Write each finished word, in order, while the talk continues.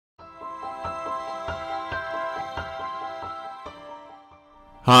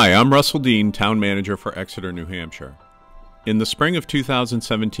Hi, I'm Russell Dean, Town Manager for Exeter, New Hampshire. In the spring of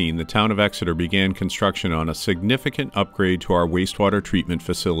 2017, the Town of Exeter began construction on a significant upgrade to our wastewater treatment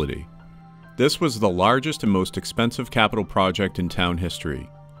facility. This was the largest and most expensive capital project in town history,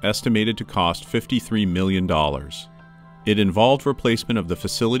 estimated to cost $53 million. It involved replacement of the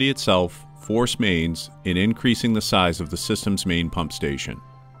facility itself, force mains, and increasing the size of the system's main pump station.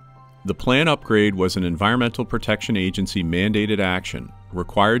 The plant upgrade was an Environmental Protection Agency mandated action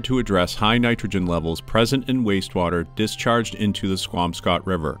required to address high nitrogen levels present in wastewater discharged into the Squamscott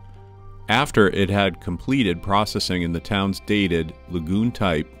River, after it had completed processing in the town's dated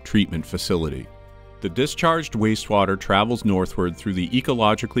lagoon-type treatment facility. The discharged wastewater travels northward through the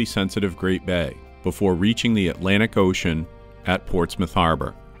ecologically sensitive Great Bay before reaching the Atlantic Ocean at Portsmouth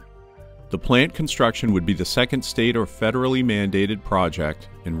Harbor. The plant construction would be the second state or federally mandated project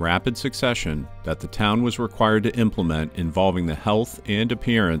in rapid succession that the town was required to implement involving the health and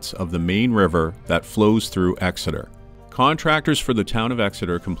appearance of the main river that flows through Exeter. Contractors for the town of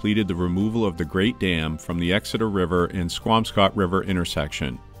Exeter completed the removal of the Great Dam from the Exeter River and Squamscott River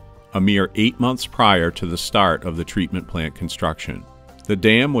intersection, a mere 8 months prior to the start of the treatment plant construction. The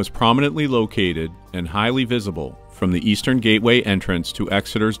dam was prominently located and highly visible from the eastern gateway entrance to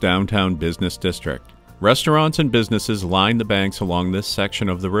Exeter's downtown business district. Restaurants and businesses lined the banks along this section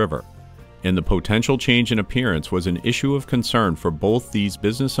of the river, and the potential change in appearance was an issue of concern for both these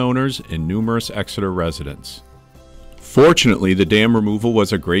business owners and numerous Exeter residents. Fortunately, the dam removal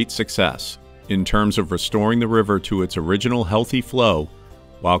was a great success in terms of restoring the river to its original healthy flow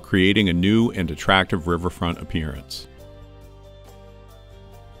while creating a new and attractive riverfront appearance.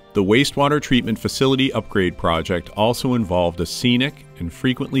 The wastewater treatment facility upgrade project also involved a scenic and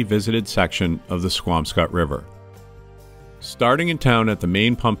frequently visited section of the Squamscott River. Starting in town at the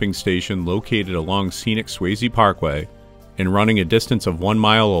main pumping station located along scenic Swayze Parkway and running a distance of 1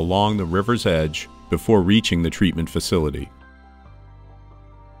 mile along the river's edge before reaching the treatment facility.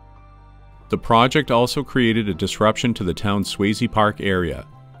 The project also created a disruption to the town's Swayze Park area,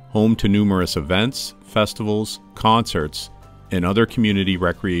 home to numerous events, festivals, concerts, and other community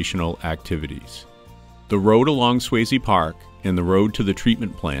recreational activities. The road along Swayze Park and the road to the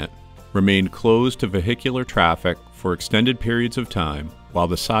treatment plant remained closed to vehicular traffic for extended periods of time, while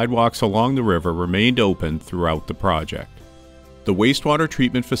the sidewalks along the river remained open throughout the project. The wastewater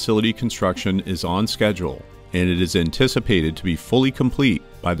treatment facility construction is on schedule, and it is anticipated to be fully complete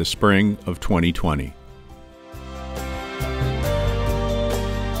by the spring of 2020.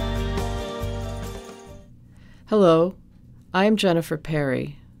 Hello. I am Jennifer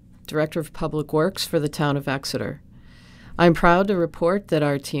Perry, Director of Public Works for the Town of Exeter. I'm proud to report that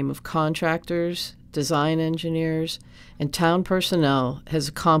our team of contractors, design engineers, and town personnel has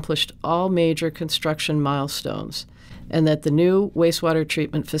accomplished all major construction milestones, and that the new wastewater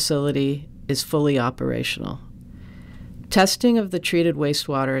treatment facility is fully operational. Testing of the treated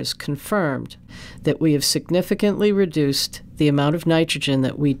wastewater has confirmed that we have significantly reduced the amount of nitrogen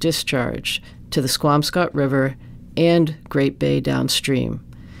that we discharge to the Squamscott River and Great Bay downstream.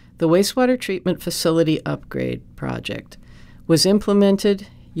 The wastewater treatment facility upgrade project was implemented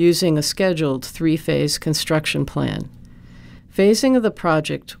using a scheduled 3-phase construction plan. Phasing of the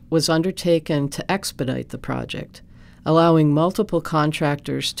project was undertaken to expedite the project, allowing multiple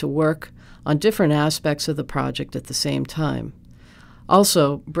contractors to work on different aspects of the project at the same time.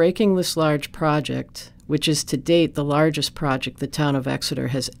 Also, breaking this large project, which is to date the largest project the town of Exeter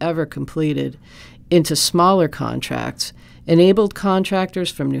has ever completed, into smaller contracts, enabled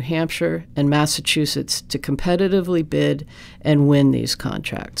contractors from New Hampshire and Massachusetts to competitively bid and win these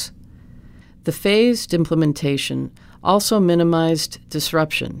contracts. The phased implementation also minimized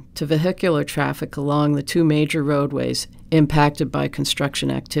disruption to vehicular traffic along the 2 major roadways impacted by construction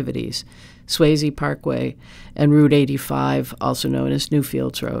activities, Swayze Parkway and Route 85, also known as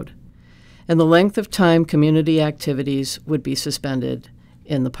Newfields Road, and the length of time community activities would be suspended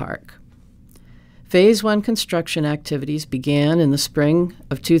in the park. Phase 1 construction activities began in the spring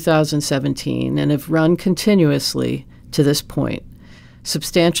of 2017 and have run continuously to this point.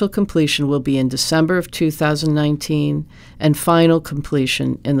 Substantial completion will be in December of 2019 and final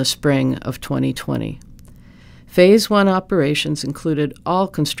completion in the spring of 2020. Phase 1 operations included all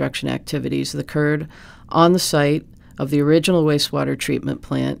construction activities that occurred on the site of the original wastewater treatment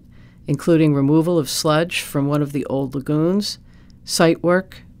plant, including removal of sludge from one of the old lagoons, site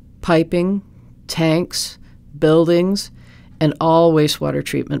work, piping, tanks, buildings, and all wastewater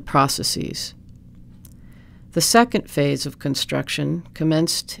treatment processes. The second phase of construction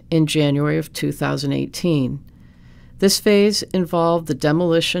commenced in January of 2018. This phase involved the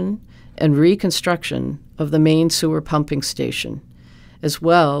demolition and reconstruction of the main sewer pumping station, as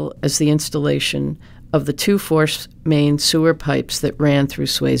well as the installation of the 2 force main sewer pipes that ran through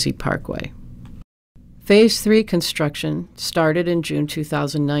Swayze Parkway. Phase 3 construction started in June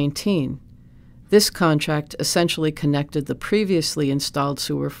 2019. This contract essentially connected the previously installed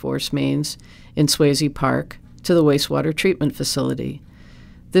sewer force mains in Swayze Park to the wastewater treatment facility.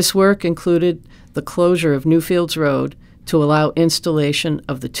 This work included the closure of Newfields Road to allow installation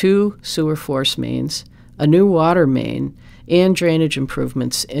of the 2 sewer force mains, a new water main, and drainage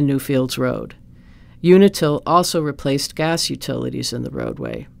improvements in Newfields Road. Unitil also replaced gas utilities in the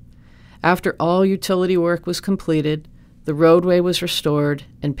roadway. After all utility work was completed, the roadway was restored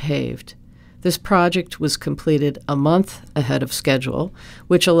and paved. This project was completed a month ahead of schedule,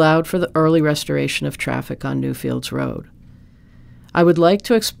 which allowed for the early restoration of traffic on Newfields Road. I would like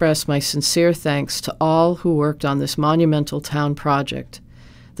to express my sincere thanks to all who worked on this monumental town project,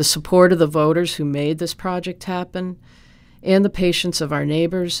 the support of the voters who made this project happen, and the patience of our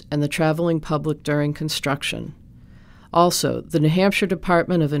neighbors and the traveling public during construction. Also, the New Hampshire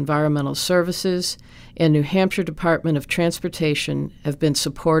Department of Environmental Services and New Hampshire Department of Transportation have been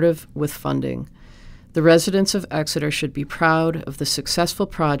supportive with funding. The residents of Exeter should be proud of the successful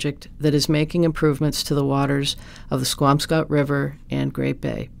project that is making improvements to the waters of the Squamscott River and Great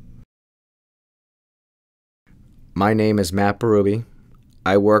Bay. My name is Matt Berube.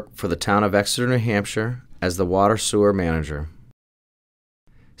 I work for the town of Exeter, New Hampshire as the water sewer manager.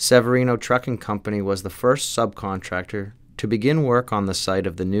 Severino Trucking Company was the first subcontractor to begin work on the site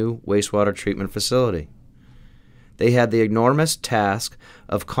of the new wastewater treatment facility. They had the enormous task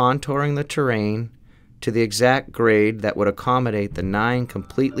of contouring the terrain to the exact grade that would accommodate the 9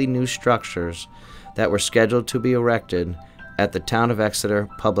 completely new structures that were scheduled to be erected at the Town of Exeter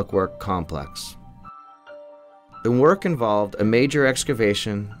Public Works complex. The work involved a major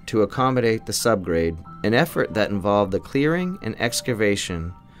excavation to accommodate the subgrade, an effort that involved the clearing and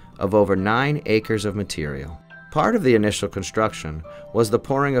excavation of over 9 acres of material. Part of the initial construction was the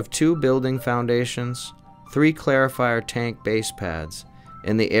pouring of 2 building foundations, 3 clarifier tank base pads,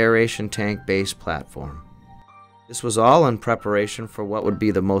 and the aeration tank base platform. This was all in preparation for what would be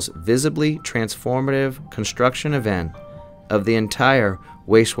the most visibly transformative construction event of the entire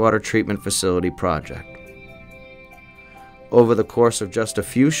wastewater treatment facility project. Over the course of just a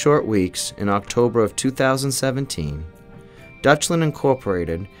few short weeks in October of 2017, Dutchland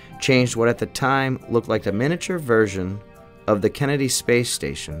Incorporated changed what at the time looked like a miniature version of the Kennedy Space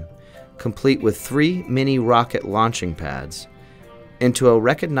Station, complete with 3 mini rocket launching pads, into a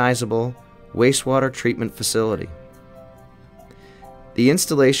recognizable wastewater treatment facility. The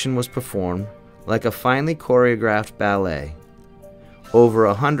installation was performed like a finely choreographed ballet. Over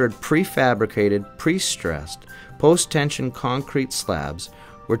 100 prefabricated, pre-stressed, post-tension concrete slabs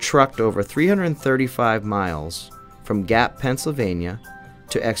were trucked over 335 miles from Gap, Pennsylvania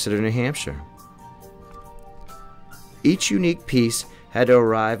to Exeter, New Hampshire. Each unique piece had to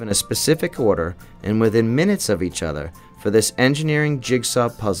arrive in a specific order and within minutes of each other for this engineering jigsaw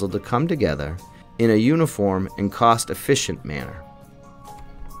puzzle to come together in a uniform and cost-efficient manner.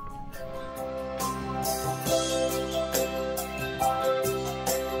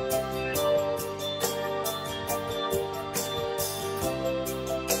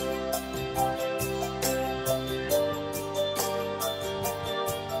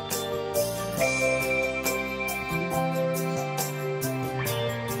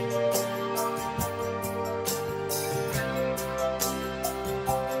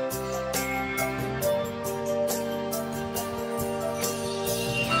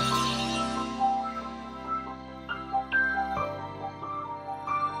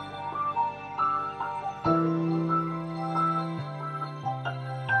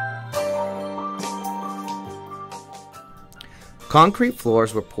 Concrete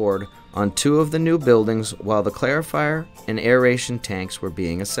floors were poured on 2 of the new buildings while the clarifier and aeration tanks were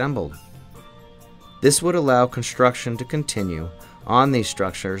being assembled. This would allow construction to continue on these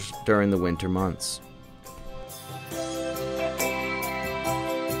structures during the winter months.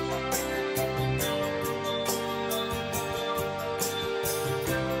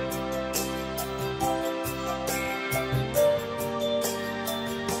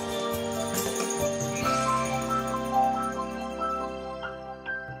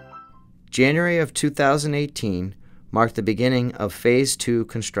 January of 2018 marked the beginning of Phase 2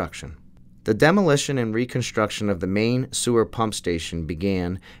 construction. The demolition and reconstruction of the main sewer pump station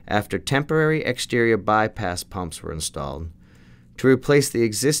began after temporary exterior bypass pumps were installed to replace the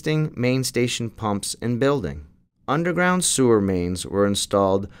existing main station pumps and building. Underground sewer mains were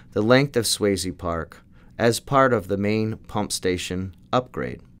installed the length of Swayze Park as part of the main pump station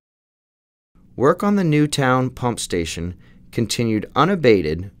upgrade. Work on the new town pump station continued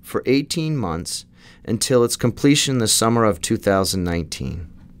unabated for 18 months until its completion in the summer of 2019.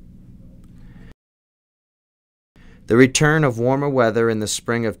 The return of warmer weather in the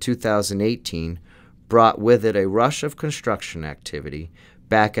spring of 2018 brought with it a rush of construction activity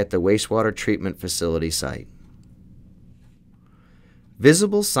back at the wastewater treatment facility site.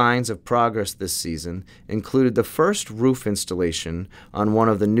 Visible signs of progress this season included the first roof installation on one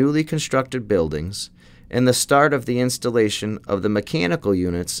of the newly constructed buildings and the start of the installation of the mechanical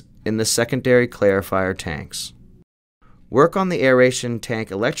units in the secondary clarifier tanks. Work on the aeration tank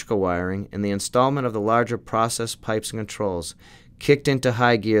electrical wiring and the installation of the larger process pipes and controls kicked into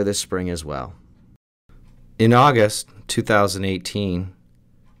high gear this spring as well. In August 2018,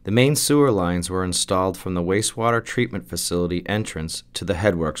 the main sewer lines were installed from the wastewater treatment facility entrance to the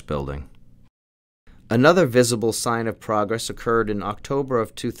headworks building. Another visible sign of progress occurred in October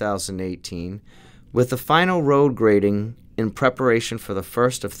of 2018 with the final road grading in preparation for the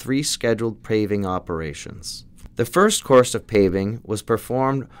first of 3 scheduled paving operations. The first course of paving was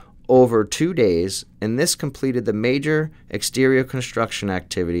performed over 2 days, and this completed the major exterior construction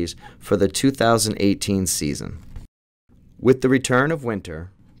activities for the 2018 season. With the return of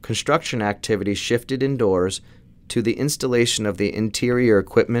winter, construction activities shifted indoors to the installation of the interior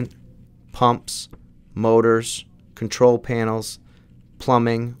equipment, pumps, motors, control panels,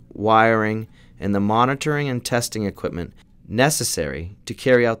 plumbing, wiring, and the monitoring and testing equipment necessary to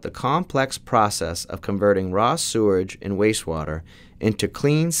carry out the complex process of converting raw sewage and wastewater into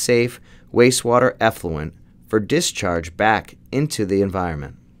clean, safe wastewater effluent for discharge back into the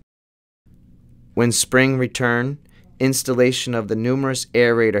environment. When spring returned, installation of the numerous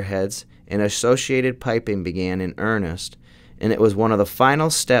aerator heads and associated piping began in earnest, and it was one of the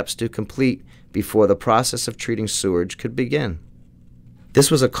final steps to complete before the process of treating sewage could begin. This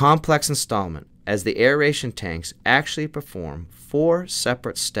was a complex installment, as the aeration tanks actually perform 4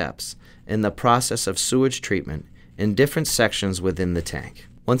 separate steps in the process of sewage treatment in different sections within the tank.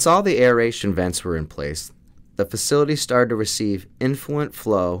 Once all the aeration vents were in place, the facility started to receive influent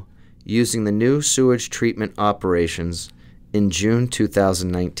flow using the new sewage treatment operations in June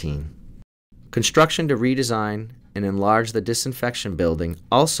 2019. Construction to redesign and enlarge the disinfection building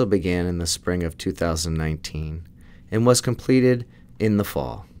also began in the spring of 2019 and was completed in the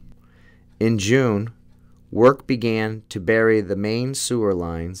fall. In June, work began to bury the main sewer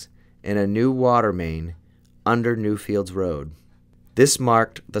lines and a new water main under Newfields Road. This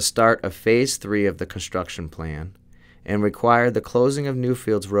marked the start of Phase 3 of the construction plan and required the closing of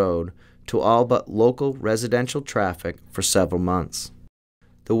Newfields Road to all but local residential traffic for several months.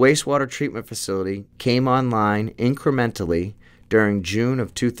 The wastewater treatment facility came online incrementally during June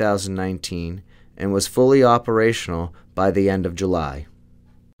of 2019 and was fully operational by the end of July.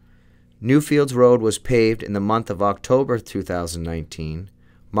 Newfields Road was paved in the month of October 2019,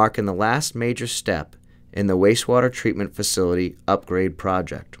 marking the last major step in the wastewater treatment facility upgrade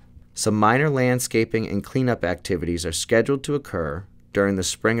project. Some minor landscaping and cleanup activities are scheduled to occur during the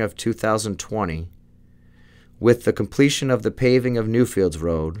spring of 2020. With the completion of the paving of Newfields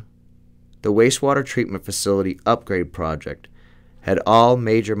Road, the wastewater treatment facility upgrade project had all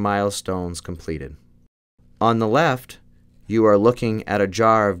major milestones completed. On the left, you are looking at a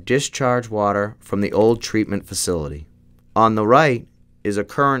jar of discharge water from the old treatment facility. On the right is a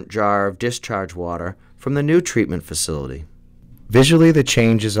current jar of discharge water from the new treatment facility. Visually, the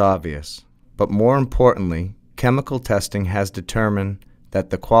change is obvious, but more importantly, chemical testing has determined that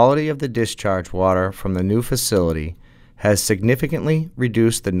the quality of the discharge water from the new facility has significantly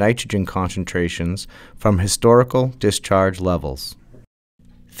reduced the nitrogen concentrations from historical discharge levels.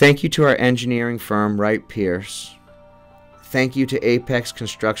 Thank you to our engineering firm, Wright Pierce. Thank you to Apex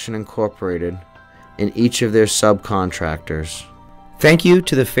Construction Incorporated and each of their subcontractors. Thank you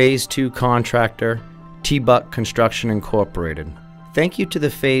to the Phase 2 contractor, T-Buck Construction Incorporated. Thank you to the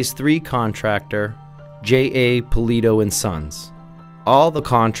Phase 3 contractor, J.A. Polito & Sons. All the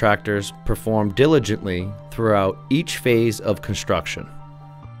contractors performed diligently throughout each phase of construction.